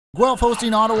Guelph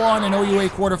hosting Ottawa in an OUA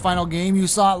quarterfinal game. You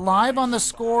saw it live on the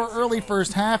score. Early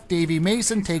first half, Davy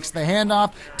Mason takes the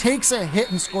handoff, takes a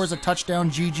hit and scores a touchdown.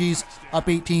 GG's up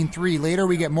 18-3. Later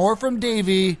we get more from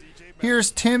Davy.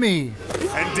 Here's Timmy.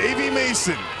 And Davy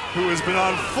Mason, who has been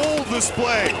on full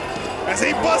display as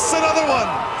he busts another one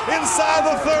inside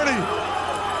the 30,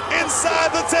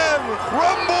 inside the 10.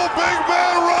 Rumble, big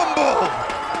man, rumble.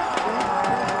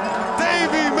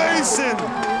 Davy Mason,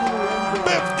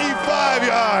 55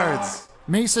 yards.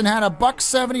 Mason had a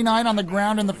 $179 on the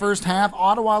ground in the first half.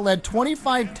 Ottawa led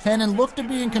 25-10 and looked to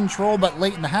be in control, but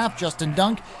late in the half, Justin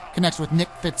Dunk connects with Nick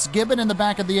Fitzgibbon in the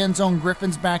back of the end zone.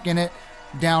 Gryphons back in it,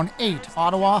 down 8.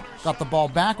 Ottawa got the ball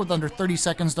back with under 30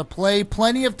 seconds to play.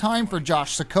 Plenty of time for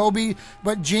Josh Sakobi,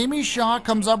 but Jamie Shaw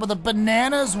comes up with a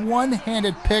bananas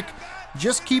one-handed pick,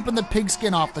 just keeping the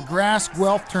pigskin off the grass.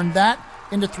 Guelph turned that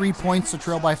into 3 points to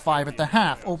trail by 5 at the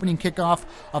half. Opening kickoff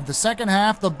of the second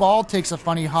half, the ball takes a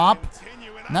funny hop,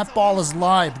 and that ball is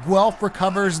live. Guelph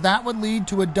recovers. That would lead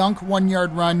to a Dunk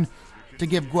 1-yard run to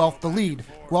give Guelph the lead.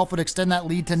 Guelph would extend that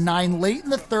lead to 9 late in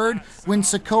the third when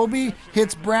Sakobi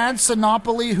hits Brad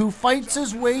Sinopoli, who fights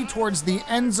his way towards the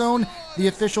end zone. The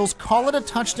officials call it a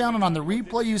touchdown, and on the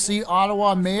replay you see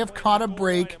Ottawa may have caught a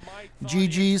break.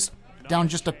 GG's down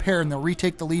just a pair, and they'll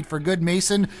retake the lead for good.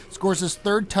 Mason scores his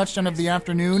third touchdown of the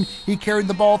afternoon. He carried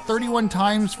the ball 31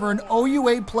 times for an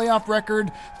OUA playoff record,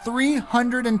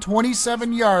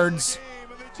 327 yards.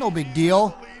 No big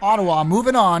deal. Ottawa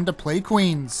moving on to play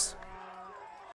Queens.